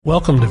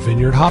Welcome to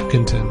Vineyard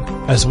Hopkinton.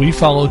 As we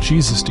follow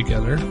Jesus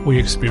together, we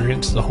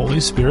experience the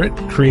Holy Spirit,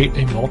 create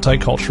a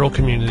multicultural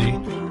community,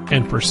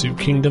 and pursue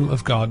Kingdom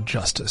of God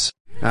justice.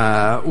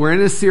 We're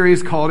in a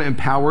series called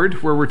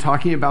Empowered, where we're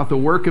talking about the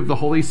work of the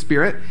Holy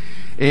Spirit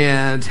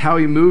and how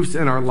he moves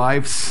in our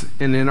lives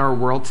and in our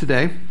world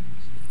today.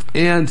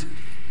 And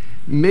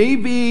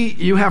maybe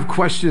you have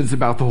questions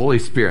about the Holy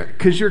Spirit,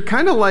 because you're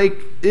kind of like,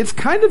 it's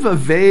kind of a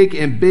vague,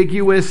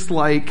 ambiguous,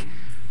 like,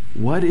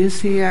 what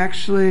is he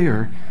actually?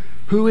 Or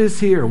who is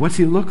he? Or what's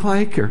he look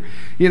like? Or,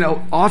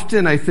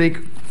 often I think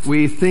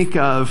we think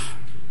of,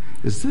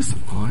 is this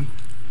on?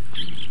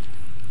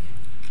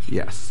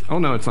 Yes. Oh,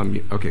 no, it's on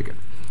mute. Okay, good.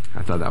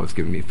 I thought that was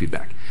giving me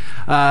feedback.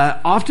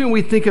 Often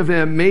we think of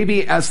him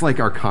maybe as like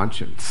our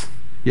conscience.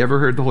 You ever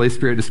heard the Holy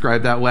Spirit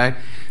described that way?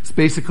 It's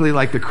basically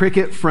like the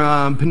cricket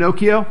from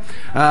Pinocchio,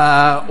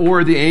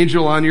 or the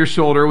angel on your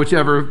shoulder,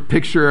 whichever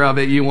picture of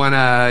it you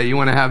wanna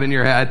have in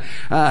your head,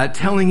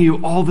 telling you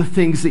all the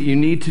things that you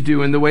need to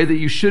do and the way that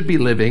you should be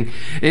living,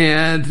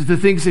 and the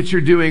things that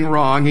you're doing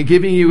wrong, and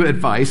giving you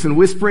advice and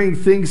whispering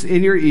things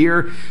in your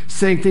ear,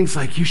 saying things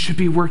like, you should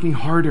be working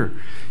harder.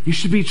 You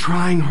should be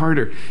trying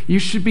harder. You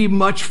should be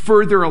much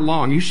further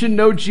along. You should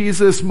know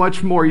Jesus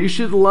much more. You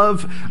should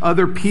love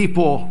other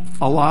people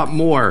a lot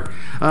more.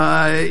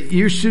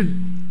 You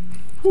should...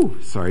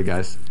 sorry,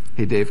 guys.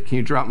 Hey, Dave, can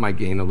you drop my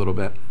gain a little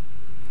bit?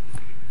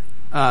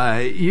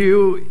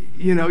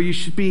 You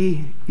should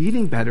be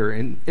eating better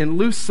and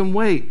lose some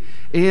weight.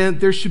 And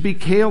there should be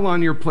kale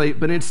on your plate,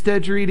 but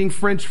instead you're eating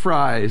French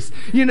fries.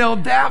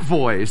 That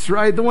voice,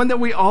 right? The one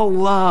that we all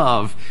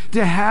love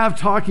to have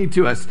talking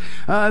to us.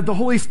 The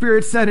Holy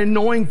Spirit said, an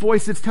annoying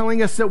voice that's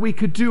telling us that we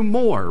could do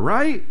more,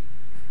 right?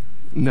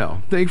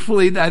 No,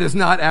 thankfully that is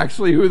not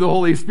actually who the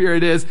Holy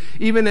Spirit is,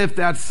 even if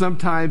that's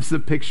sometimes the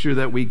picture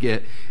that we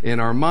get in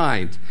our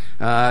mind.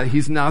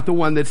 He's not the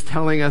one that's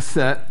telling us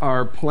that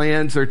our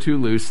plans are too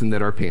loose and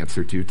that our pants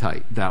are too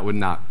tight. That would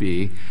not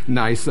be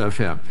nice of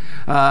him.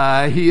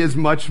 He is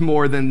much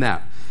more than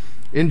that.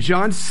 In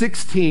John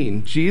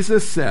 16,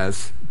 Jesus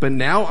says, "But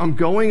now I'm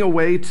going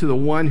away to the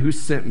one who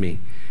sent me,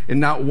 and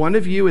not one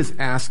of you is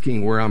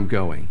asking where I'm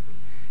going.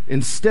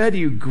 Instead,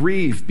 you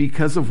grieve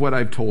because of what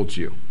I've told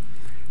you.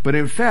 But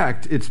in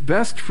fact, it's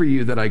best for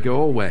you that I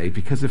go away,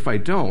 because if I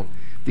don't,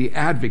 the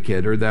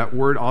advocate," or that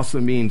word also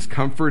means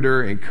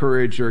comforter,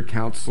 encourager,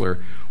 counselor,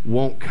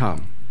 "won't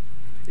come.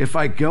 If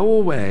I go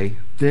away,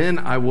 then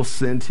I will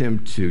send him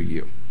to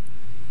you."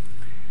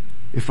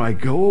 If I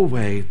go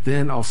away,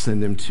 then I'll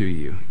send him to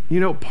you.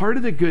 Part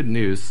of the good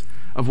news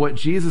of what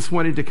Jesus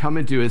wanted to come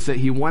and do is that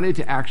he wanted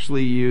to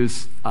actually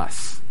use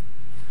us.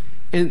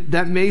 And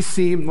that may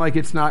seem like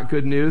it's not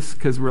good news,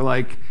 because we're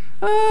like,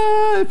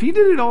 if he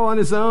did it all on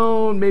his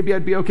own, maybe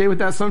I'd be okay with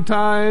that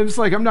sometimes.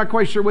 Like, I'm not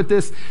quite sure what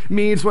this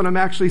means, what I'm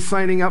actually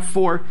signing up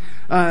for.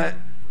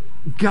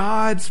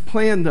 God's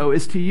plan, though,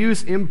 is to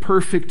use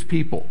imperfect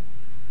people.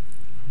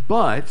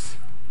 But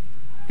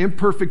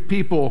imperfect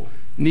people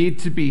need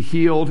to be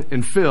healed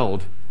and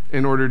filled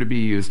in order to be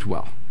used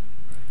well.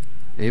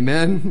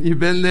 Amen? You've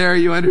been there,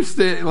 you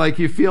understand, like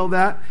you feel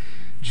that?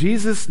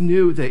 Jesus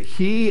knew that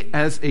he,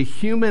 as a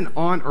human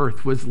on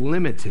earth, was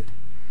limited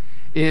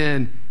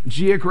in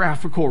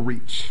geographical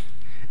reach,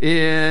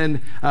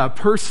 in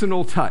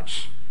personal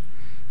touch,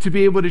 to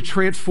be able to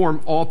transform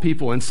all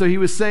people. And so he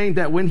was saying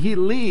that when he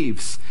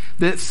leaves,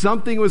 that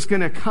something was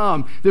going to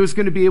come that was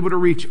going to be able to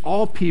reach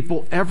all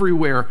people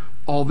everywhere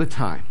all the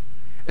time.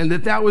 And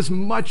that was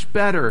much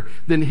better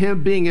than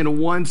him being in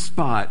one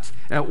spot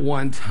at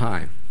one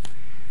time.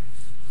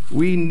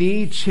 We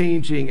need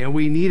changing, and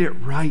we need it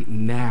right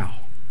now.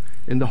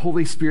 And the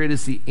Holy Spirit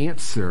is the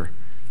answer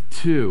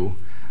to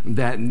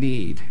that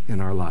need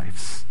in our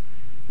lives.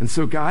 And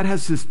so God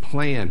has this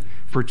plan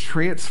for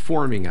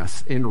transforming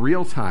us in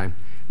real time,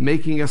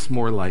 making us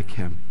more like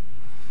him.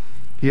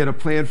 He had a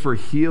plan for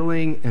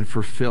healing and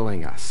for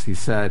filling us. He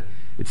said,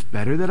 it's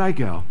better that I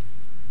go,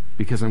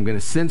 because I'm going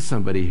to send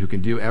somebody who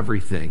can do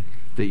everything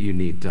that you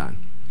need done.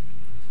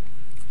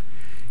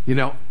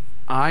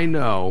 I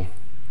know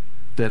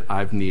that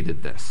I've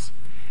needed this.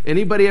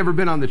 Anybody ever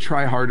been on the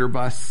Try Harder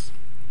bus?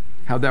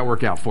 How'd that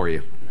work out for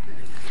you?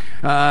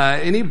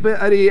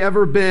 Anybody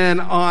ever been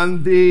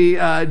on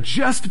the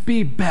just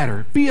be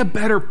better, be a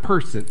better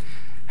person?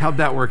 How'd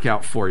that work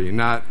out for you?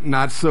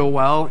 Not so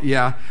well?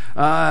 Yeah.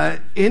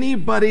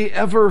 Anybody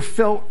ever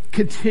felt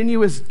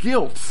continuous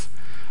guilt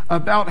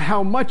about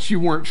how much you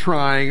weren't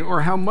trying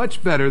or how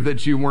much better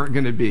that you weren't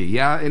going to be?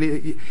 Yeah.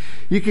 And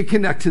you can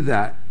connect to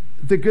that.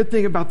 The good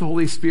thing about the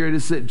Holy Spirit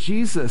is that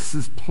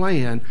Jesus'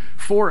 plan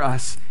for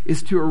us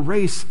is to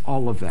erase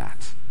all of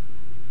that,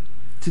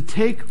 to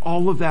take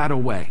all of that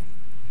away.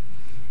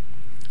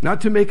 Not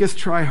to make us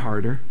try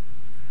harder,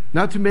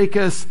 not to make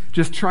us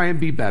just try and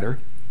be better,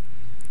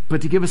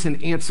 but to give us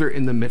an answer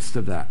in the midst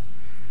of that.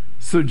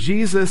 So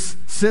Jesus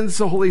sends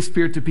the Holy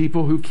Spirit to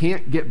people who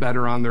can't get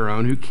better on their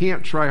own, who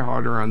can't try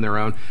harder on their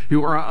own,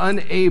 who are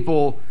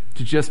unable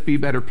to just be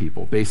better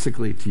people,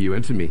 basically to you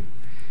and to me.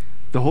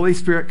 The Holy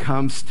Spirit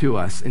comes to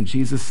us, and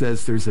Jesus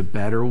says there's a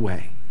better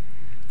way.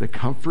 the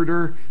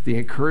comforter, the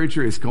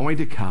encourager is going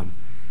to come,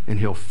 and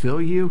he'll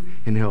fill you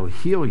and he'll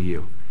heal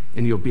you,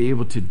 and you'll be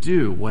able to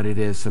do what it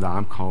is that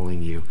I'm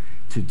calling you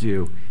to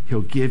do.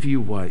 He'll give you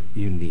what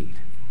you need.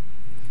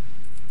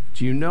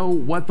 Do you know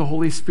what the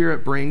Holy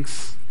Spirit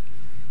brings?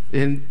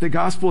 In the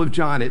Gospel of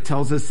John, it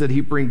tells us that he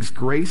brings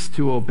grace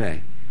to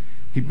obey.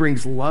 He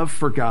brings love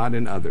for God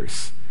and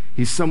others.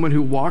 He's someone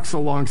who walks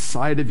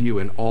alongside of you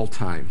in all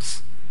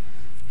times.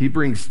 He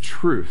brings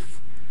truth,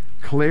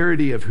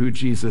 clarity of who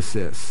Jesus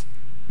is,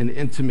 and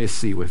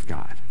intimacy with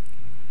God.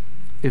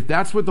 If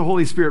that's what the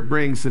Holy Spirit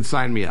brings, then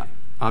sign me up.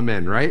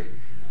 Amen, right?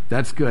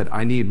 That's good.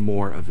 I need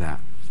more of that.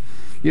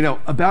 You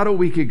know, about a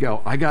week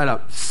ago, I got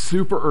up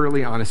super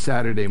early on a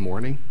Saturday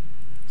morning.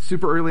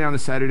 Super early on a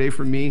Saturday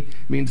for me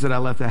means that I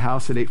left the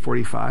house at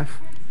 8:45.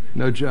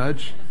 No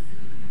judge.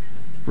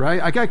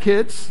 Right? I got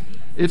kids.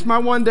 It's my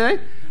one day.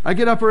 I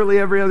get up early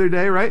every other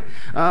day, right?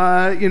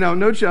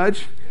 No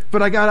judge.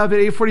 But I got up at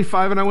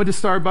 8:45 and I went to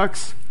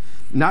Starbucks,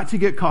 not to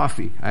get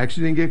coffee. I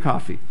actually didn't get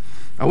coffee.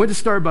 I went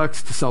to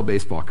Starbucks to sell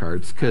baseball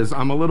cards because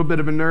I'm a little bit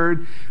of a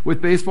nerd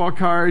with baseball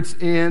cards,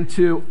 and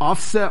to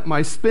offset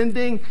my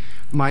spending,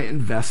 my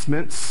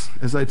investments,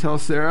 as I tell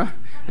Sarah,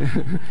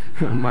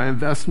 my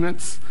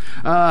investments.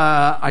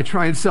 I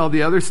try and sell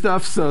the other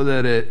stuff so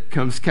that it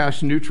comes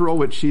cash neutral,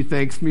 which she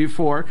thanks me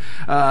for.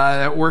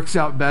 That works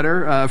out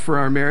better for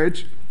our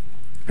marriage.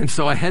 And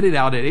so I headed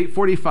out at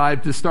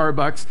 8:45 to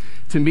Starbucks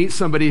to meet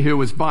somebody who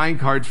was buying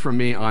cards from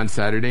me on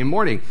Saturday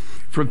morning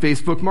from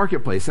Facebook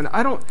Marketplace. And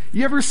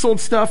you ever sold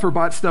stuff or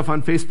bought stuff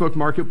on Facebook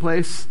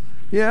Marketplace?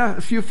 Yeah,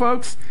 a few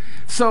folks.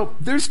 So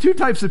there's two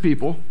types of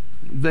people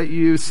that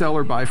you sell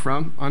or buy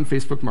from on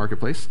Facebook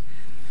Marketplace.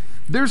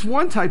 There's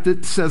one type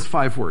that says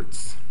 5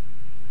 words.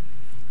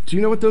 Do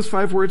you know what those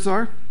 5 words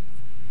are?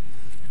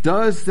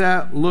 Does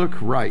that look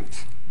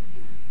right?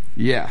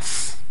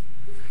 Yes.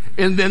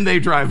 And then they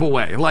drive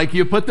away. Like,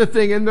 you put the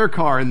thing in their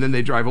car and then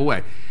they drive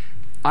away.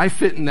 I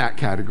fit in that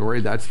category.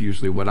 That's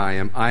usually what I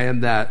am. I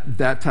am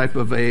that type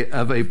of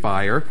a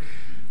buyer.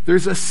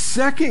 There's a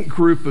second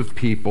group of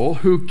people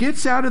who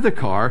gets out of the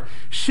car,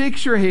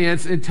 shakes your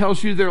hands, and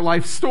tells you their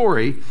life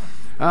story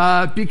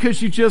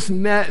because you just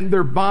met and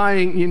they're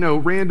buying,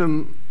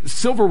 random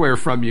silverware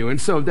from you. And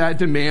so that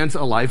demands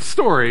a life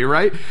story,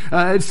 right?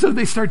 And so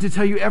they start to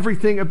tell you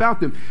everything about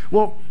them.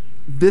 Well,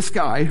 this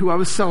guy who I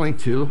was selling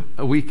to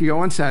a week ago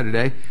on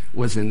Saturday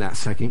was in that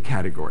second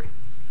category.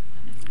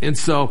 And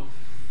so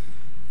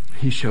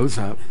he shows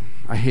up.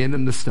 I hand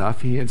him the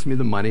stuff. He hands me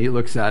the money. He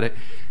looks at it.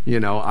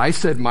 I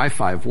said my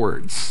 5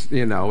 words,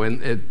 and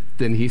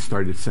then he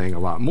started saying a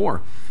lot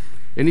more.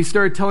 And he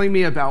started telling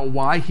me about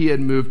why he had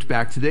moved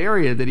back to the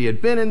area, that he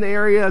had been in the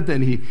area,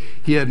 then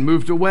he had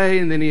moved away,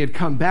 and then he had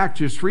come back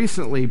just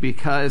recently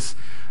because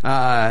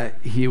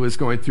he was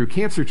going through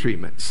cancer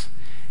treatments.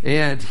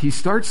 And he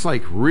starts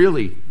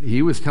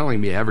he was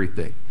telling me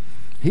everything.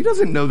 He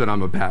doesn't know that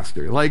I'm a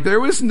pastor. There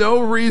was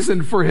no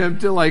reason for him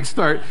to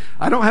start.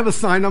 I don't have a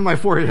sign on my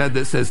forehead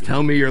that says,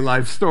 "Tell me your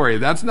life story."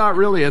 That's not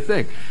really a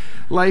thing.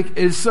 But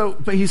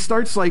he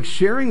starts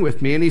sharing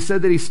with me, and he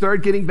said that he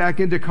started getting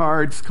back into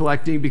cards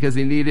collecting because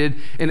he needed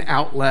an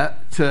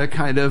outlet to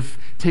kind of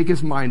take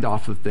his mind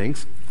off of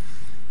things.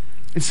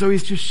 And so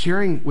he's just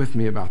sharing with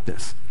me about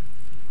this.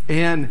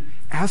 And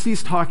as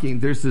he's talking,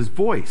 there's this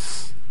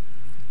voice.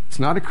 It's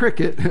not a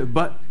cricket,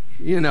 but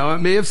it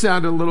may have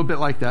sounded a little bit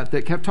like that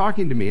kept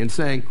talking to me and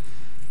saying,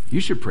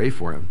 "You should pray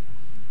for him.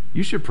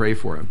 You should pray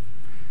for him.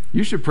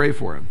 You should pray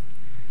for him."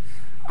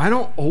 I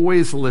don't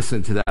always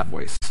listen to that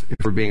voice, if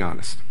we're being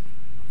honest.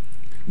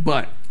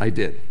 But I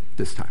did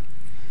this time.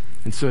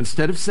 And so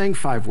instead of saying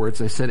 5 words,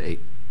 I said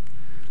 8.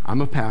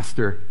 "I'm a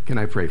pastor. Can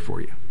I pray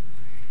for you?"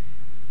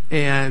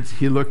 And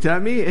he looked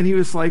at me and he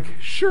was like,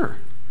 "Sure."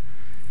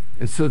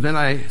 And so then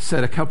I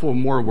said a couple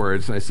more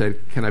words. And I said,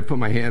 "Can I put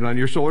my hand on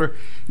your shoulder?"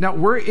 Now,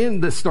 we're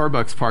in the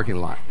Starbucks parking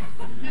lot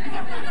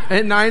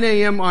at 9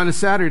 a.m. on a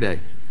Saturday.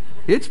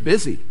 It's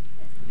busy.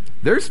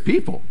 There's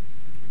people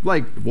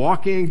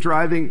walking,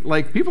 driving,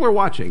 people are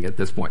watching at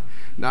this point.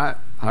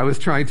 I was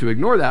trying to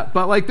ignore that,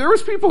 but there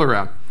was people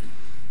around.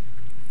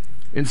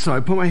 And so I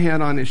put my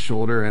hand on his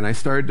shoulder and I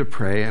started to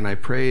pray, and I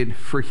prayed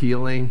for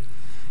healing,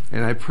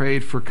 and I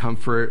prayed for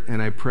comfort,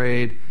 and I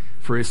prayed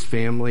for his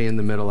family in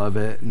the middle of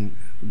it and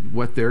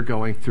what they're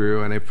going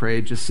through, and I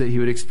prayed just that he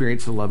would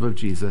experience the love of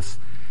Jesus.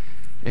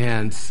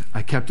 And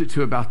I kept it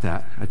to about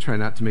that. I try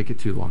not to make it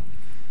too long.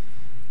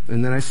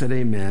 And then I said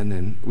amen,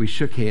 and we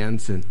shook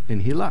hands, and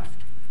he left.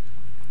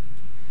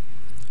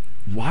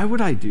 Why would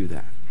I do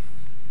that?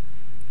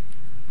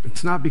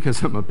 It's not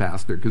because I'm a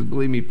pastor, because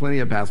believe me, plenty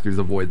of pastors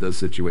avoid those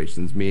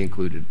situations, me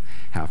included,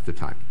 half the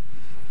time.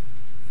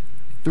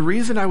 The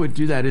reason I would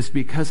do that is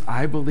because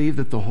I believe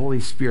that the Holy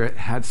Spirit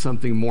had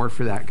something more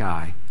for that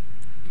guy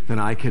than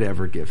I could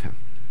ever give him.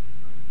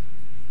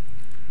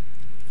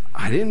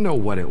 I didn't know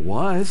what it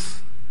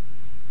was.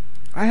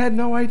 I had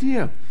no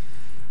idea.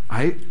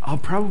 I'll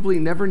probably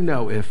never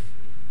know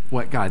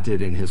what God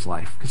did in his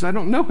life, because I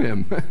don't know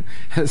him,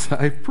 as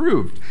I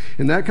proved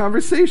in that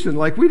conversation.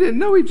 We didn't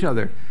know each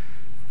other.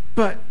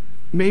 But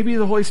Maybe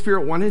the Holy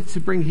Spirit wanted to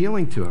bring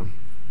healing to him.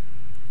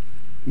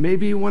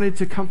 Maybe he wanted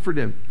to comfort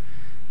him,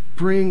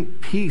 bring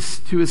peace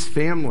to his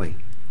family.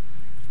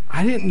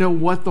 I didn't know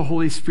what the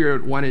Holy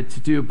Spirit wanted to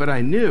do, but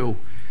I knew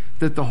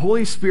that the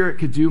Holy Spirit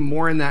could do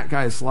more in that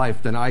guy's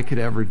life than I could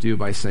ever do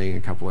by saying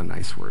a couple of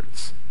nice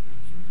words.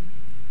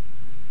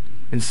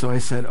 And so I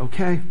said,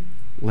 okay,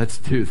 let's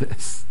do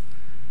this.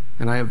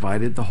 And I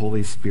invited the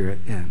Holy Spirit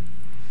in.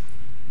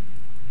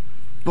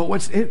 But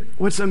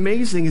what's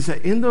amazing is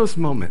that in those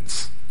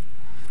moments,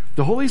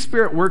 the Holy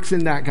Spirit works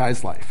in that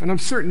guy's life. And I'm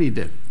certain he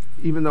did,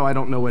 even though I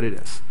don't know what it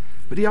is.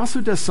 But he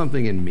also does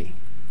something in me.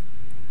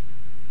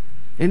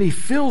 And he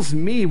fills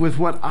me with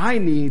what I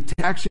need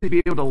to actually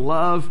be able to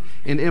love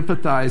and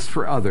empathize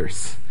for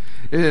others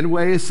in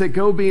ways that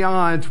go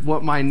beyond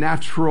what my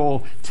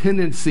natural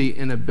tendency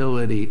and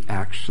ability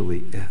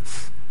actually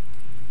is.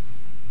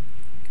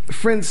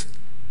 Friends,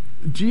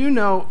 do you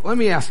know, let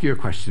me ask you a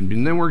question,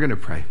 and then we're going to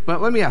pray.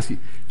 But let me ask you,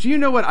 do you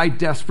know what I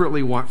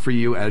desperately want for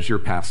you as your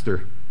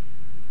pastor?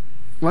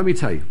 Let me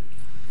tell you.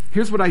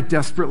 Here's what I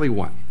desperately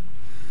want.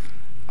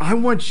 I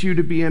want you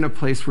to be in a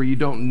place where you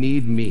don't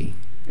need me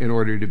in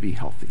order to be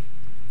healthy.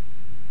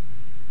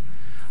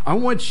 I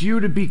want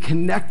you to be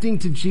connecting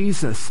to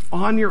Jesus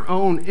on your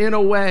own in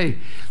a way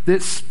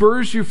that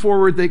spurs you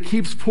forward, that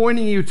keeps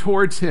pointing you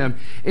towards him,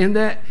 and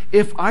that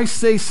if I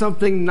say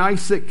something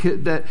nice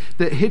that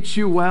hits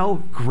you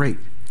well, great.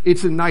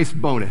 It's a nice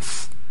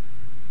bonus.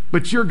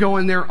 But you're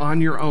going there on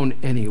your own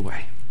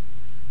anyway.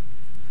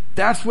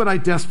 That's what I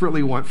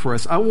desperately want for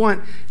us. I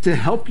want to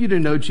help you to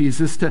know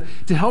Jesus, to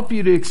help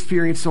you to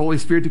experience the Holy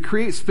Spirit, to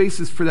create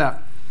spaces for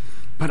that.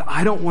 But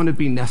I don't want to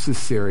be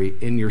necessary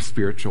in your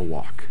spiritual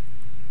walk.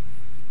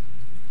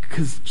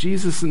 Because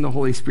Jesus and the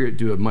Holy Spirit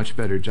do a much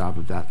better job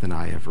of that than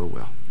I ever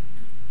will.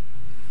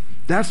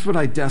 That's what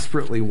I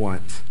desperately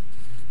want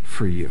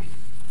for you.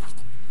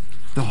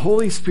 The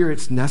Holy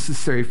Spirit's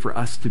necessary for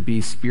us to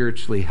be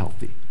spiritually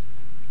healthy.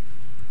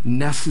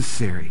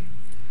 Necessary.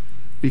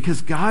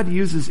 Because God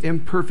uses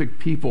imperfect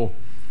people,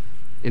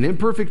 and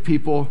imperfect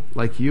people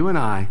like you and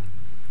I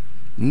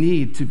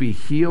need to be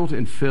healed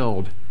and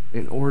filled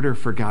in order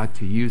for God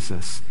to use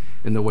us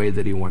in the way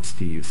that he wants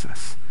to use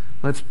us.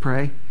 Let's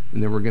pray,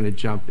 and then we're going to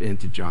jump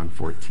into John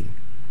 14.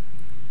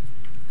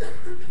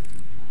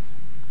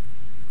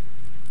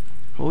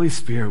 Holy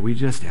Spirit, we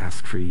just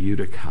ask for you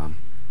to come.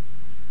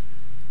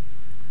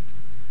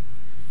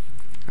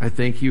 I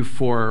thank you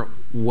for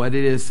what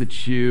it is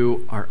that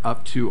you are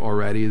up to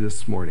already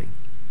this morning.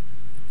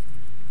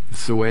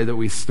 It's the way that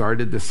we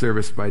started the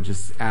service by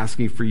just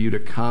asking for you to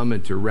come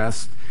and to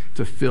rest,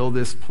 to fill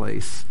this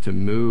place, to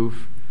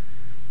move.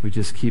 We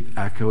just keep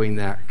echoing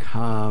that,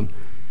 come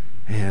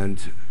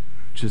and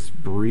just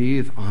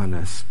breathe on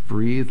us,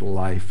 breathe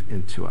life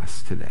into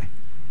us today.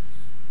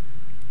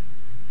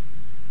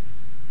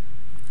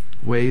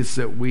 Ways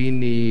that we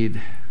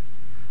need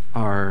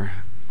our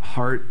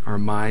heart, our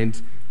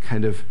mind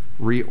kind of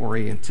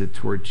reoriented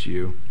towards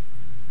you.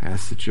 I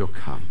ask that you'll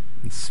come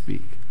and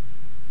speak.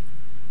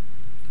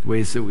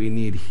 Ways that we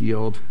need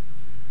healed.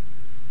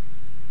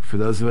 For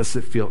those of us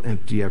that feel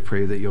empty, I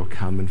pray that you'll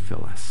come and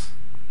fill us.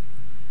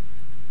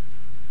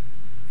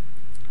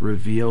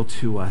 Reveal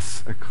to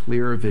us a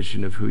clearer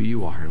vision of who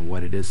you are and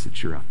what it is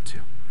that you're up to.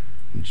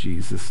 In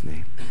Jesus'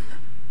 name,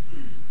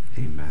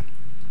 amen.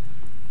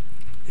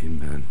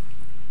 Amen.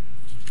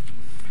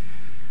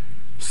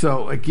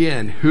 So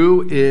again,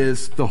 who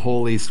is the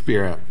Holy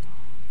Spirit?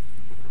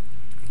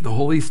 The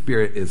Holy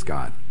Spirit is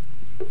God.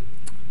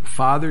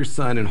 Father,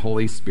 Son, and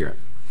Holy Spirit.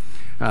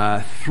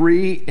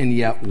 Three and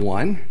yet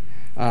one.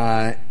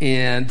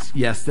 And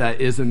yes,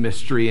 that is a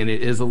mystery, and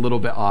it is a little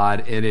bit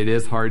odd, and it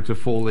is hard to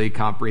fully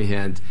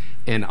comprehend.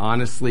 And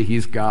honestly,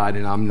 he's God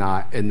and I'm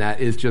not. And that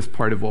is just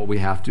part of what we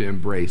have to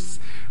embrace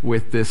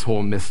with this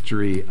whole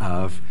mystery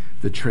of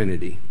the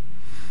Trinity.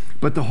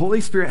 But the Holy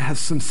Spirit has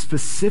some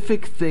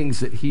specific things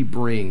that he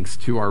brings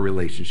to our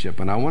relationship.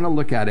 And I want to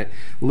look at it,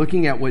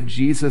 looking at what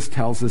Jesus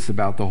tells us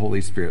about the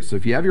Holy Spirit. So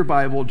if you have your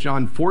Bible,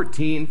 John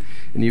 14,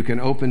 and you can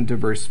open to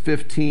verse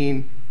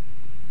 15.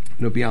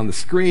 It'll be on the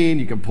screen.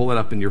 You can pull it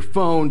up in your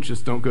phone.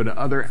 Just don't go to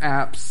other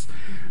apps.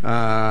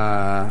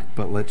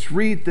 But let's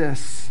read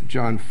this.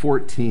 John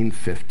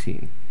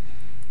 14:15.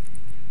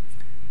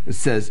 It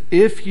says,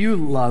 "If you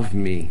love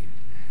me,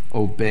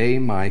 obey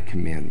my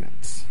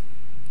commandments."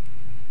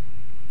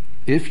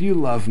 If you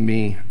love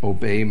me,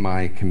 obey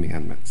my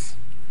commandments.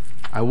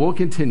 I will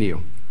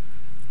continue,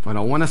 but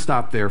I want to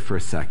stop there for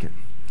a second.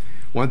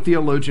 One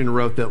theologian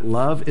wrote that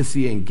love is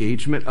the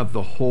engagement of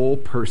the whole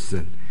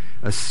person,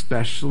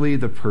 especially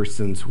the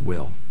person's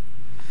will.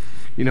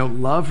 You know,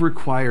 love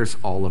requires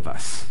all of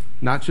us,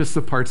 not just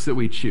the parts that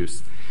we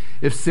choose.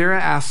 If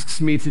Sarah asks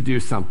me to do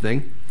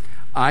something,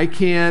 I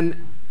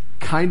can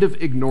kind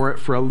of ignore it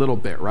for a little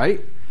bit,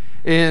 right?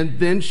 And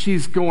then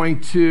she's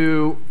going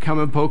to come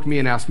and poke me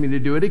and ask me to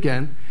do it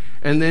again.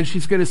 And then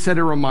she's going to set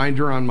a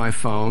reminder on my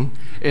phone.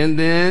 And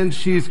then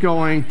she's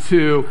going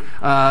to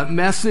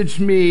message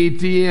me,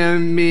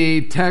 DM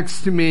me,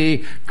 text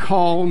me,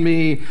 call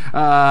me.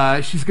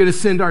 She's going to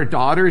send our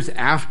daughters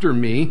after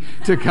me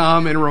to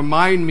come and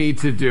remind me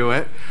to do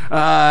it.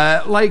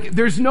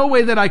 There's no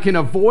way that I can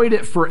avoid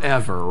it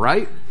forever,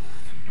 right?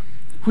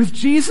 With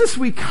Jesus,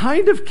 we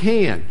kind of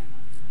can,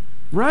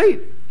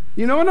 right?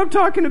 You know what I'm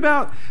talking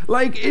about?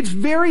 It's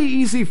very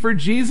easy for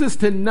Jesus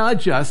to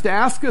nudge us, to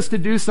ask us to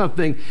do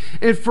something,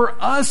 and for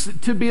us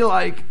to be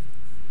like,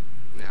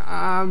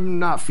 I'm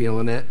not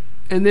feeling it,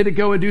 and then to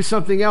go and do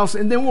something else.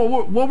 And then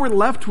what we're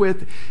left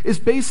with is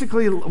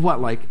basically,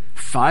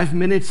 5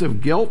 minutes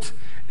of guilt,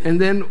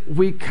 and then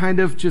we kind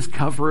of just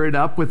cover it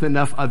up with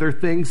enough other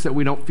things that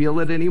we don't feel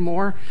it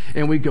anymore,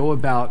 and we go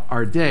about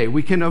our day.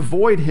 We can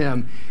avoid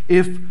him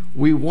if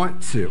we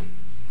want to.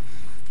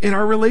 In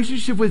our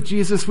relationship with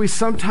Jesus, we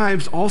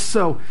sometimes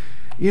also,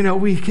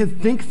 we can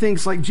think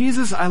things like,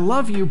 Jesus, I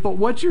love you, but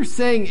what you're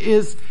saying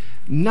is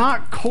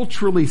not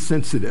culturally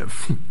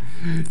sensitive.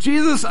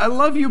 Jesus, I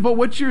love you, but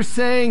what you're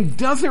saying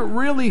doesn't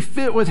really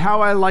fit with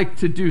how I like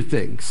to do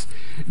things.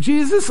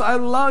 Jesus, I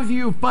love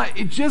you, but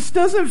it just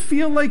doesn't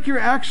feel like you're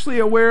actually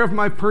aware of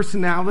my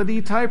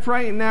personality type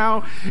right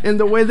now and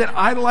the way that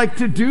I like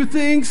to do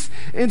things.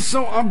 And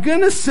so I'm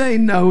going to say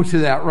no to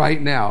that right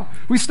now.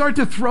 We start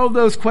to throw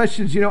those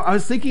questions. I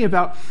was thinking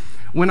about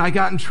when I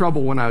got in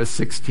trouble when I was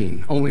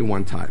 16. Only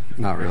one time.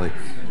 Not really.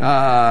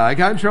 I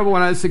got in trouble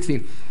when I was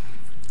 16.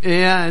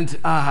 And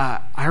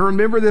I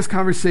remember this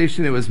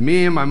conversation. It was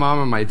me and my mom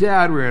and my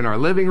dad. We were in our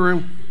living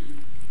room.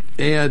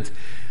 And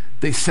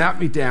they sat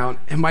me down.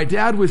 And my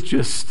dad was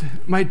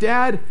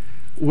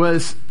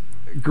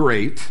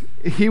great.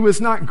 He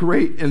was not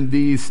great in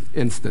these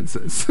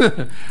instances.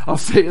 I'll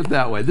say it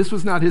that way. This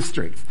was not his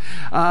strength.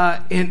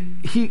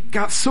 And he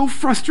got so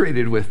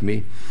frustrated with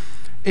me.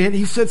 And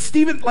he said,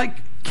 Stephen,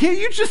 can't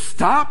you just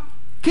stop?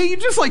 Can't you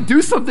just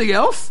do something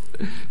else?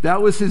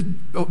 That was his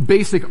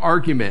basic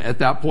argument at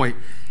that point.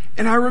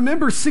 And I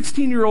remember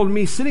 16-year-old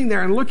me sitting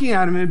there and looking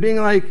at him and being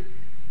like,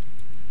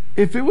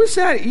 if it was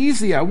that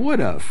easy, I would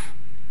have.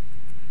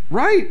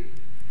 Right?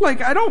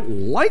 I don't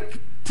like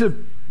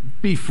to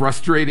be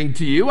frustrating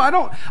to you.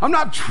 I'm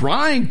not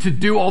trying to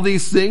do all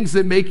these things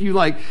that make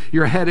you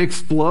your head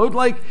explode.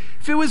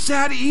 If it was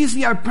that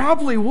easy, I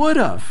probably would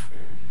have.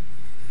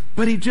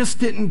 But he just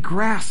didn't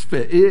grasp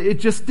it. It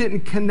just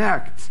didn't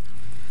connect.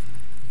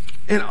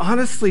 And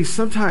honestly,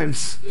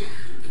 sometimes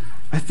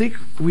I think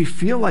we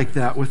feel like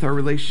that with our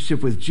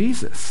relationship with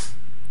Jesus.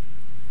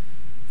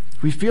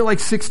 We feel like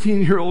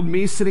 16-year-old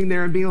me sitting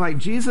there and being like,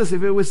 Jesus,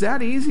 if it was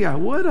that easy, I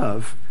would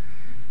have.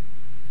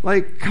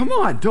 Come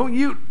on, don't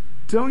you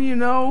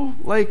know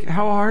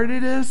how hard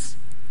it is?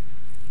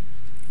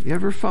 You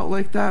ever felt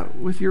like that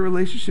with your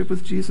relationship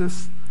with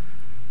Jesus?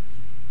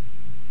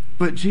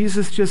 But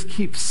Jesus just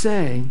keeps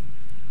saying,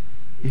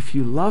 if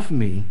you love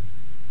me,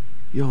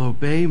 you'll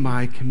obey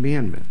my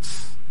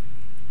commandments.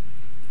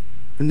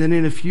 And then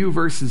in a few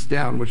verses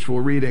down, which we'll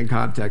read in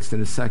context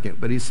in a second,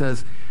 but he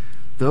says,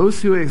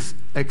 those who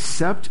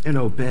accept and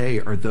obey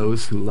are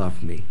those who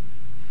love me.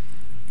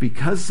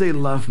 Because they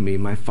love me,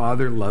 my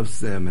Father loves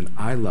them, and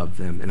I love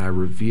them, and I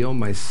reveal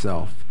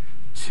myself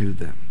to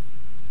them.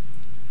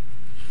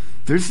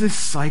 There's this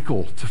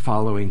cycle to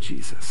following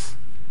Jesus.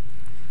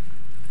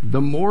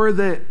 The more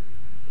that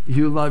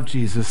you love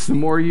Jesus, the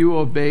more you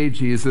obey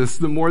Jesus,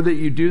 the more that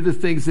you do the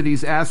things that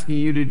he's asking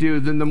you to do,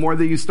 then the more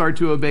that you start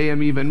to obey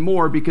him even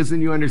more, because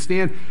then you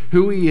understand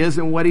who he is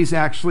and what he's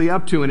actually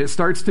up to, and it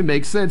starts to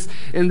make sense.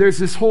 And there's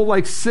this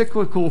whole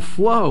cyclical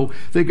flow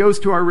that goes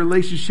to our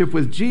relationship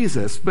with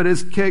Jesus. But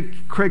as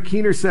Craig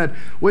Keener said,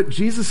 what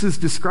Jesus is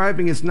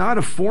describing is not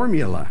a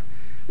formula.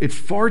 It's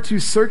far too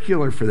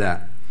circular for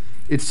that.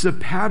 It's a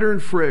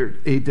pattern for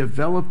a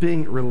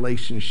developing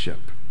relationship.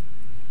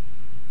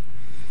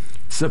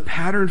 It's a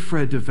pattern for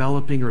a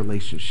developing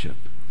relationship.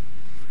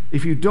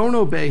 If you don't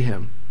obey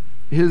him,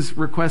 his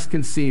requests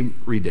can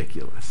seem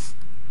ridiculous.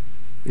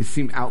 They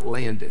seem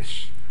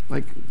outlandish.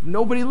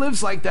 Nobody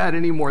lives like that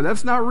anymore.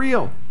 That's not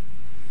real.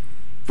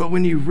 But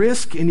when you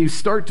risk and you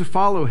start to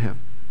follow him,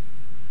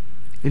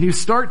 and you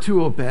start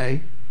to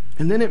obey,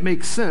 and then it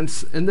makes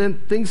sense, and then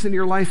things in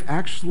your life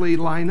actually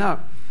line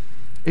up,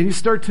 and you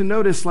start to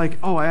notice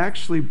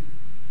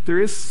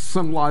there is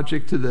some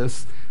logic to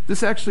this.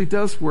 This actually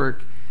does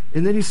work.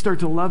 And then you start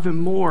to love him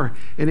more,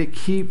 and it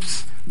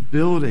keeps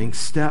building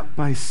step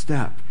by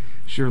step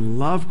as your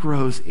love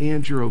grows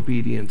and your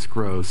obedience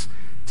grows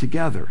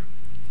together.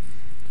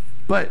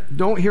 But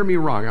don't hear me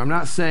wrong. I'm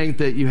not saying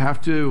that you have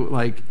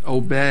to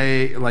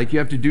obey, you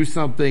have to do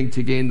something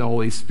to gain the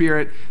Holy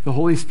Spirit. The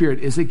Holy Spirit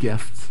is a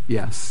gift,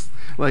 yes.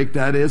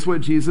 That is what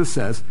Jesus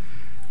says.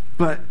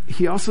 But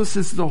he also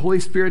says the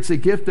Holy Spirit's a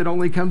gift that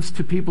only comes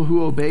to people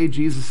who obey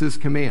Jesus'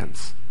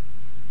 commands.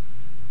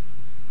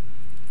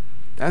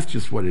 That's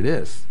just what it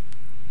is.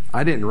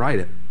 I didn't write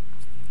it.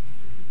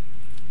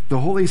 The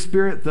Holy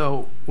Spirit,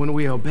 though, when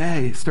we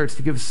obey, starts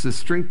to give us the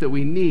strength that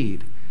we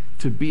need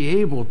to be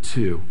able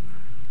to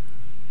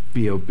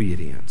be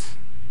obedient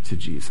to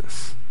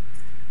Jesus.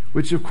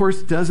 which of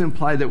course does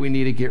imply that we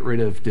need to get rid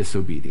of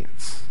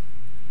disobedience,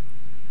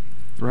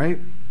 right?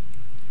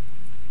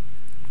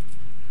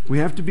 We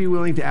have to be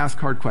willing to ask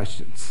hard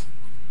questions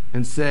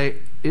and say,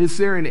 is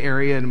there an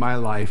area in my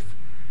life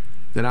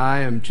that I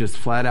am just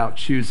flat out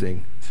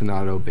choosing to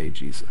not obey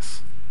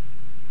Jesus?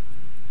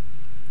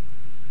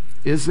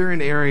 Is there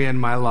an area in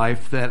my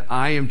life that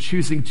I am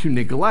choosing to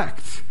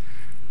neglect,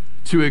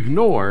 to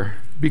ignore,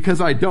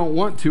 because I don't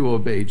want to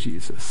obey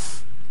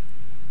Jesus?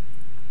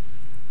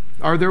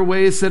 Are there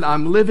ways that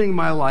I'm living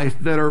my life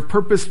that are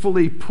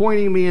purposefully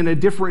pointing me in a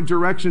different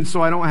direction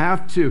so I don't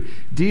have to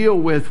deal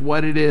with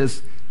what it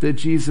is that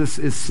Jesus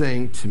is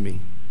saying to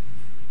me?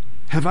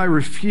 Have I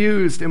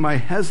refused? Am I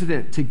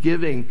hesitant to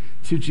giving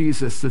to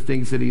Jesus the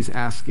things that he's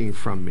asking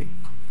from me?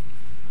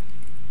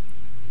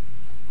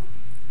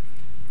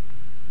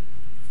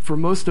 For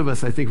most of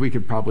us, I think we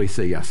could probably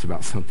say yes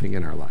about something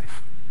in our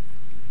life.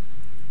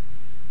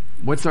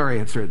 What's our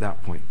answer at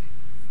that point?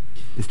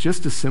 It's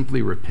just to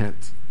simply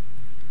repent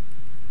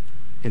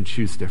and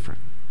choose different.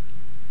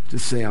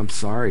 Just say, I'm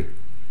sorry,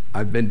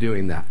 I've been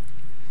doing that.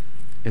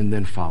 And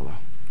then follow.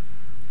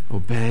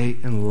 Obey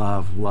and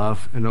love,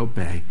 love and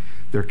obey.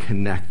 They're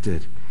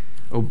connected.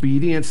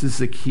 Obedience is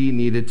the key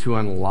needed to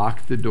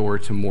unlock the door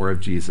to more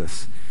of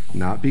Jesus.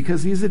 Not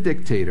because he's a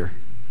dictator,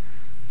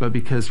 but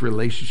because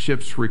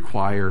relationships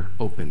require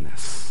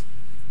openness.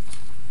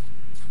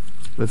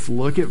 Let's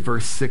look at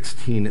verse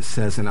 16. It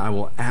says, and I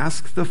will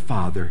ask the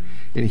Father,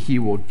 and he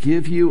will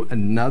give you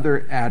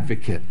another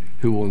advocate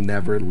who will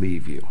never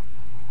leave you.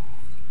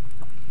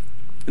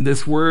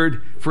 This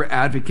word for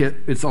advocate,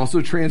 it's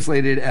also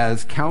translated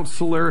as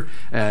counselor,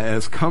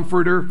 as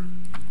comforter.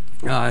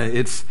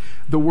 It's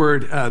the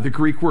word, the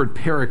Greek word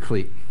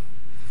paraclete.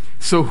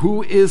 So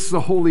who is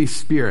the Holy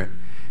Spirit?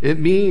 It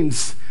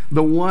means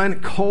the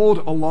one called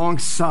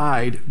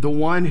alongside, the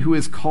one who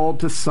is called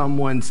to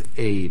someone's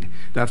aid.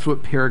 That's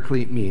what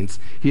paraclete means.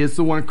 He is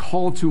the one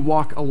called to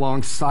walk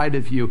alongside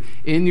of you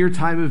in your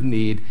time of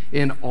need,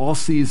 in all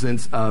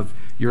seasons of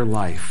your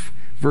life.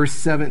 Verse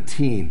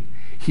 17,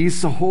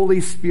 he's the Holy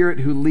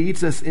Spirit who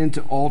leads us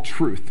into all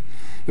truth.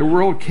 The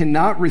world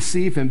cannot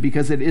receive him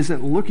because it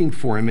isn't looking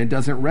for him and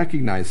doesn't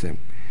recognize him.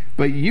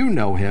 But you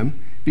know him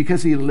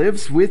because he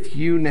lives with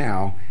you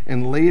now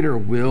and later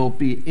will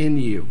be in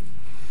you.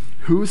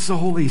 Who's the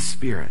Holy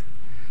Spirit?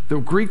 The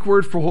Greek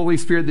word for Holy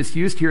Spirit that's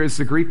used here is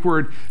the Greek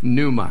word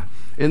pneuma.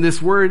 And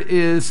this word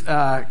is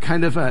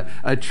kind of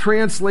a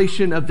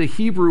translation of the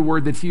Hebrew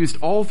word that's used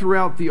all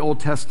throughout the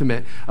Old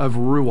Testament of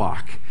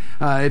ruach.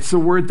 It's a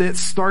word that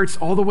starts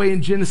all the way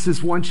in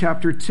Genesis 1,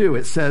 chapter 2.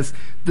 It says,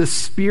 the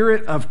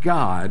Spirit of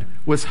God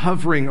was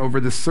hovering over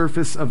the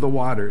surface of the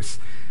waters.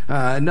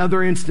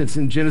 Another instance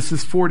in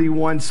Genesis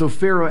 41, so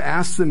Pharaoh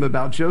asked them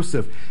about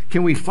Joseph,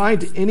 can we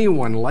find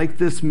anyone like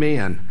this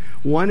man,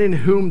 one in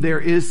whom there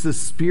is the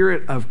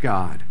Spirit of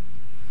God?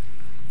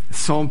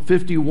 Psalm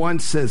 51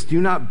 says,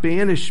 do not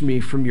banish me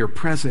from your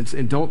presence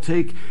and don't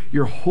take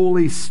your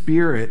Holy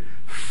Spirit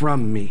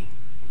from me.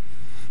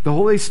 The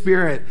Holy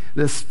Spirit,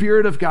 the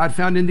Spirit of God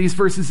found in these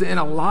verses and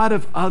a lot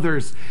of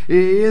others,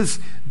 is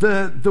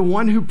the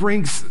one who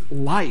brings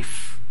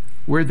life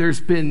where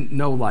there's been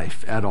no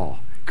life at all,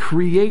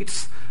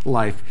 creates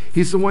life.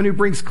 He's the one who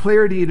brings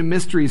clarity to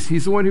mysteries.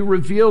 He's the one who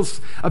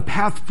reveals a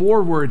path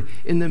forward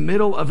in the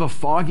middle of a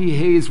foggy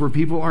haze where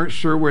people aren't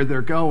sure where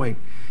they're going.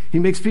 He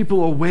makes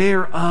people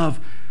aware of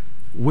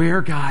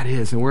where God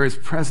is and where his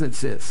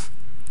presence is.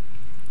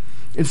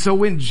 And so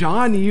when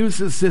John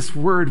uses this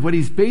word, what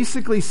he's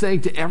basically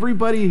saying to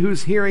everybody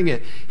who's hearing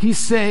it, he's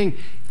saying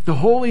the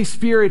Holy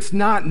Spirit's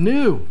not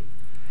new.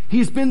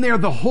 He's been there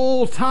the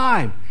whole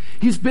time.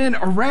 He's been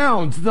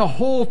around the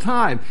whole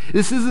time.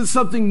 This isn't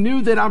something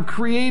new that I'm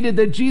created,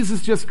 that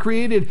Jesus just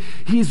created.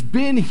 He's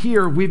been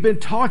here. We've been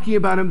talking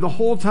about him the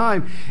whole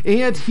time.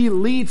 And he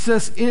leads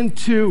us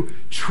into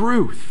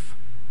truth.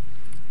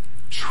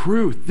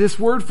 Truth. This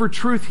word for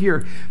truth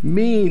here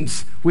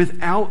means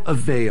without a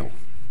veil.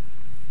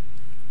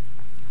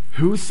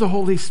 Who's the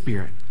Holy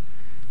Spirit?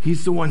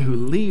 He's the one who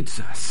leads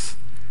us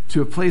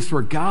to a place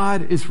where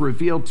God is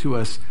revealed to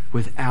us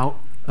without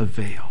a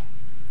veil,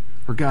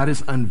 where God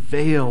is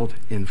unveiled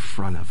in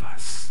front of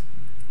us.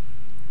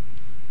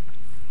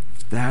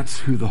 That's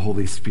who the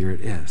Holy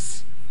Spirit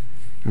is.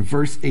 In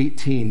verse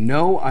 18,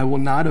 no, I will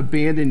not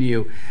abandon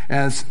you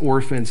as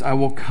orphans. I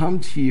will come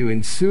to you,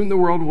 and soon the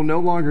world will no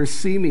longer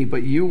see me,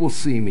 but you will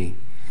see me.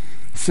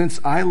 Since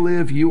I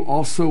live, you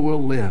also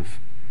will live.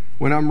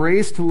 When I'm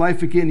raised to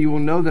life again, you will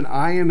know that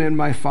I am in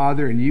my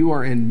Father, and you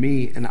are in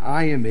me, and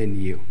I am in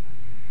you.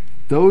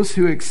 Those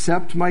who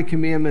accept my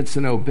commandments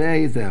and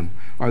obey them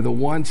are the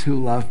ones who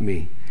love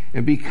me.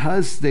 And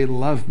because they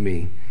love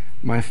me,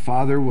 my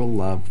Father will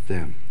love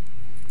them.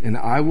 And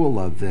I will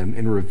love them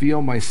and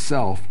reveal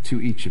myself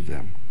to each of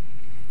them.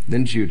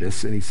 Then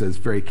Judas, and he says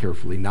very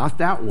carefully, not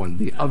that one,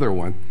 the other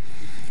one,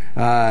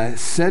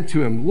 said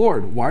to him,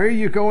 Lord, why are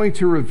you going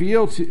to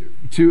reveal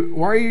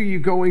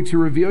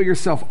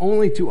yourself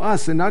only to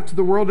us and not to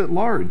the world at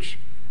large?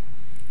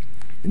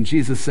 And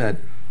Jesus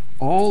said,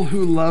 all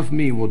who love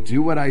me will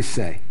do what I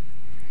say.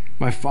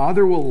 My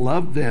Father will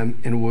love them,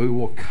 and we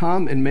will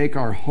come and make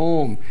our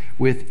home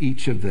with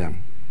each of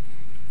them.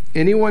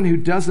 Anyone who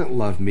doesn't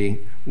love me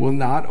will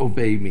not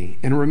obey me.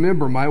 And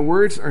remember, my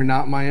words are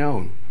not my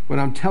own. What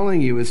I'm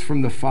telling you is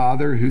from the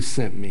Father who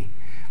sent me.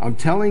 I'm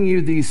telling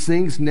you these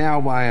things now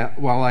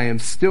while I am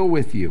still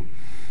with you.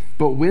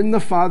 But when the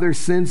Father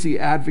sends the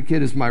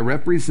advocate as my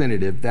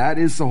representative, that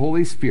is the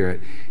Holy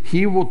Spirit,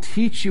 he will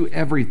teach you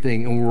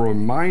everything and will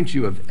remind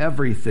you of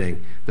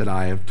everything that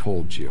I have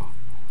told you.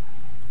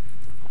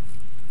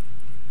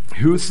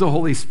 Who's the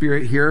Holy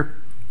Spirit here?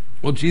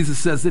 Well, Jesus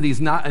says that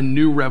he's not a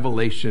new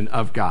revelation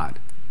of God.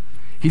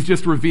 He's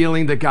just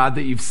revealing the God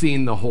that you've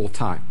seen the whole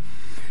time.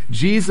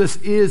 Jesus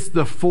is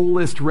the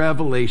fullest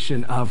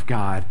revelation of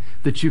God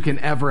that you can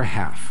ever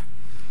have.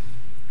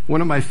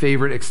 One of my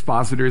favorite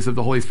expositors of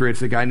the Holy Spirit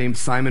is a guy named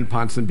Simon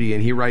Ponsonby,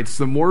 and he writes,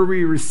 the more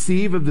we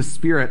receive of the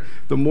Spirit,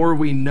 the more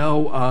we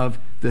know of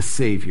the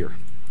Savior.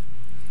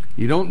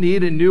 You don't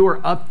need a new or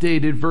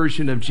updated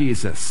version of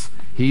Jesus.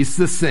 He's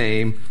the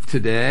same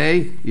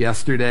today,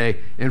 yesterday,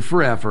 and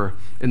forever,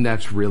 and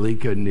that's really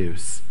good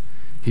news.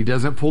 He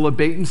doesn't pull a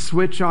bait and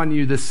switch on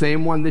you. The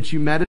same one that you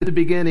met at the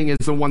beginning is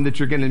the one that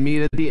you're going to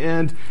meet at the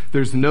end.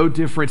 There's no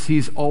difference.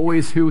 He's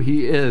always who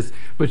he is,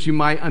 but you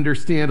might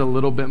understand a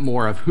little bit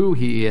more of who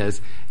he is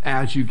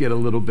as you get a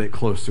little bit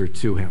closer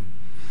to him.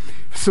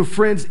 So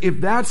friends, if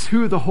that's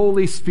who the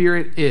Holy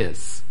Spirit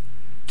is,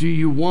 do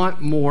you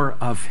want more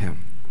of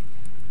him?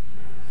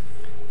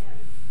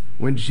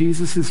 When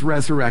Jesus is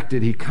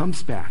resurrected, he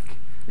comes back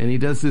and he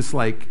does this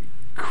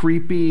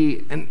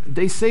creepy, and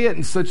they say it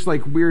in such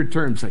weird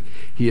terms,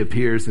 he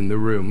appears in the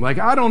room.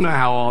 I don't know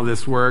how all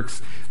this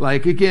works.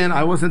 Again,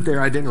 I wasn't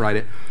there, I didn't write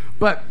it.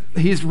 But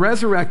he's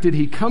resurrected,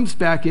 he comes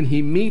back, and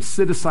he meets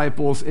the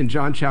disciples in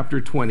John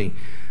chapter 20,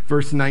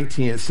 verse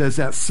 19. It says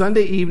that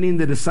Sunday evening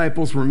the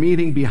disciples were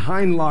meeting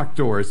behind locked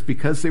doors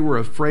because they were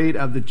afraid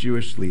of the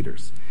Jewish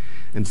leaders.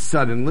 And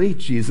suddenly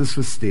Jesus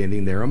was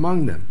standing there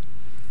among them.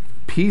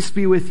 Peace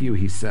be with you,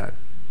 he said.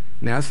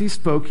 And as he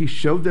spoke, he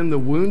showed them the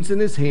wounds in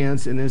his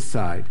hands and his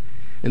side.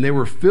 And they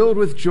were filled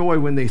with joy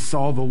when they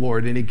saw the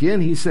Lord. And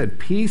again he said,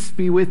 peace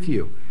be with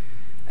you.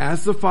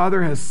 As the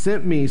Father has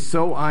sent me,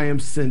 so I am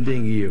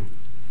sending you.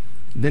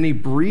 Then he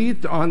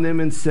breathed on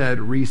them and said,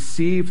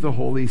 receive the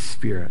Holy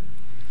Spirit.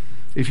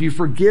 If you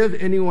forgive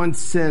anyone's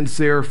sins,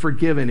 they are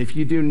forgiven. If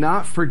you do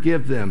not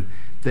forgive them,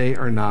 they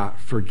are not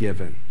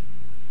forgiven.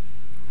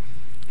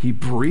 He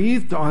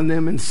breathed on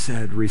them and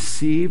said,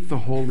 receive the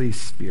Holy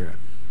Spirit.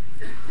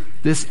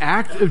 This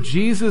act of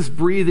Jesus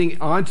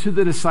breathing onto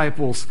the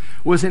disciples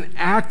was an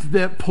act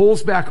that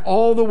pulls back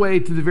all the way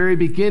to the very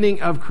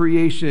beginning of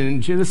creation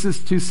in Genesis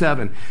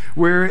 2:7,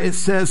 where it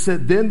says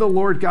that then the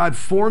Lord God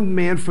formed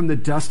man from the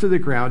dust of the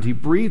ground. He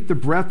breathed the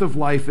breath of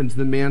life into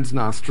the man's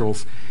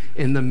nostrils,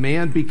 and the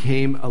man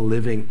became a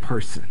living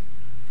person.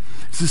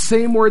 It's the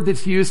same word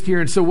that's used here.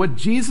 And so what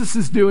Jesus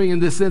is doing in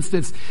this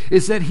instance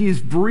is that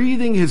he's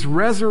breathing his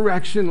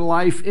resurrection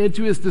life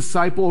into his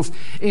disciples,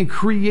 and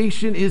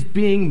creation is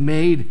being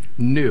made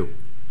new.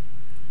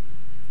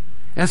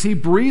 As he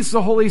breathes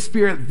the Holy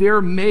Spirit,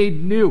 they're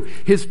made new.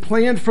 His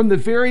plan from the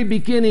very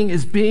beginning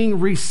is being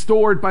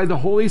restored by the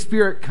Holy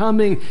Spirit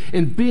coming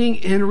and being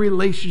in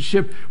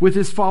relationship with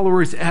his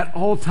followers at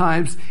all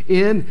times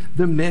in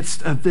the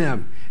midst of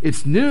them.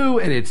 It's new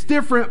and it's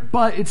different,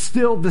 but it's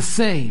still the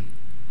same.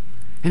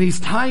 And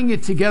he's tying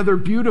it together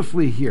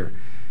beautifully here.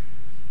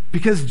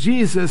 Because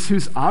Jesus,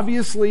 who's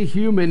obviously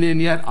human and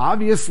yet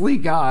obviously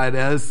God,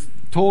 as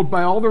told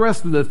by all the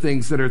rest of the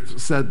things that are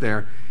said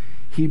there,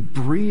 he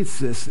breathes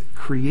this,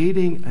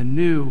 creating a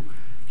new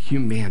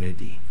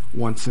humanity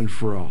once and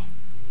for all.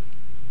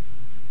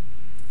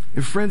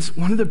 And friends,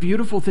 one of the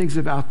beautiful things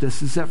about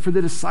this is that for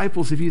the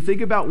disciples, if you think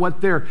about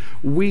what their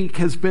week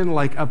has been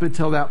like up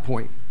until that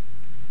point,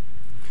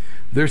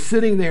 they're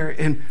sitting there,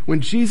 and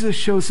when Jesus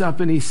shows up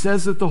and he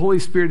says that the Holy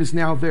Spirit is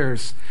now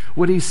theirs,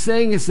 what he's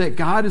saying is that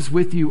God is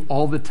with you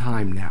all the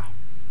time now.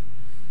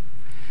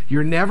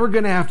 You're never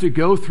going to have to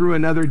go through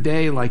another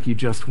day like you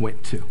just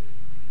went to.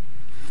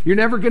 You're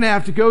never going to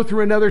have to go through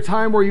another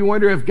time where you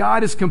wonder if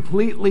God is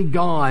completely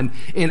gone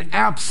and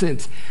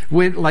absent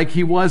like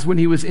he was when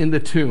he was in the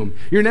tomb.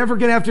 You're never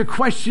going to have to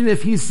question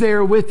if he's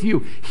there with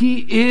you.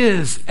 He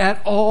is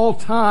at all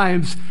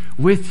times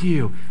with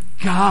you.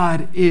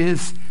 God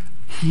is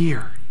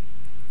here.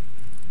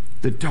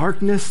 The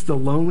darkness, the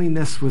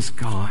loneliness was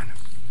gone.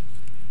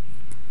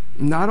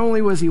 Not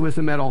only was he with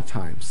them at all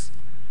times,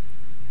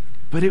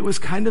 but it was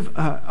kind of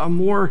a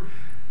more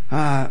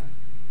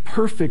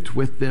perfect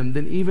with them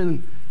than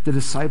even the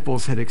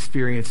disciples had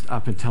experienced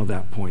up until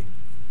that point.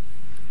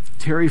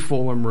 Terry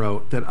Fulham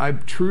wrote that I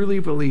truly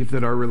believe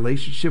that our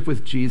relationship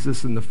with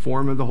Jesus in the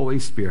form of the Holy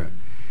Spirit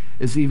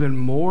is even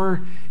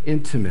more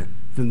intimate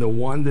than the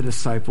one the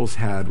disciples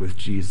had with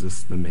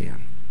Jesus the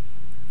man.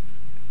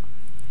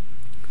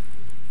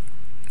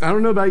 I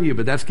don't know about you,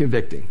 but that's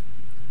convicting.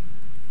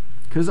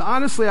 Because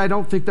honestly, I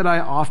don't think that I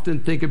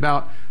often think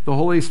about the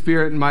Holy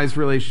Spirit and my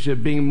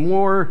relationship being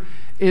more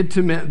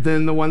intimate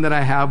than the one that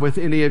I have with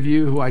any of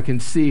you who I can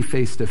see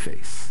face to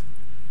face.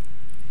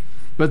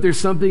 But there's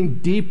something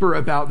deeper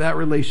about that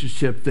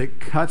relationship that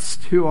cuts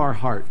to our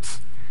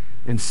hearts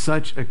in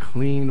such a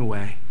clean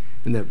way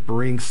and that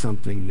brings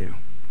something new.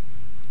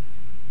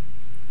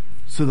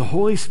 So the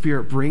Holy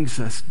Spirit brings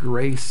us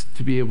grace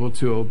to be able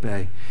to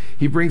obey.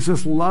 He brings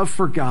us love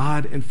for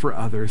God and for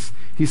others.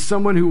 He's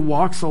someone who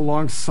walks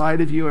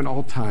alongside of you in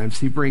all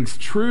times. He brings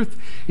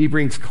truth. He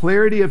brings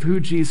clarity of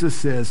who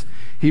Jesus is.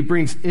 He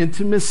brings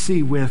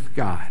intimacy with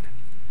God.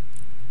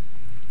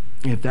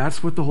 If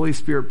that's what the Holy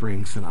Spirit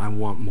brings, then I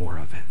want more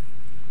of it.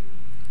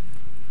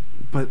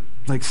 But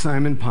like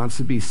Simon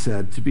Ponsonby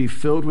said, to be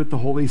filled with the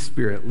Holy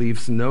Spirit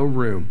leaves no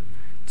room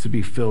to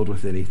be filled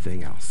with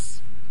anything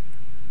else.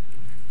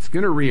 It's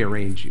going to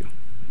rearrange you.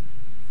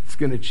 It's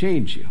going to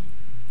change you.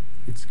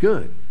 It's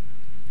good.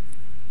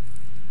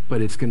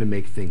 But it's going to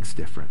make things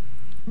different.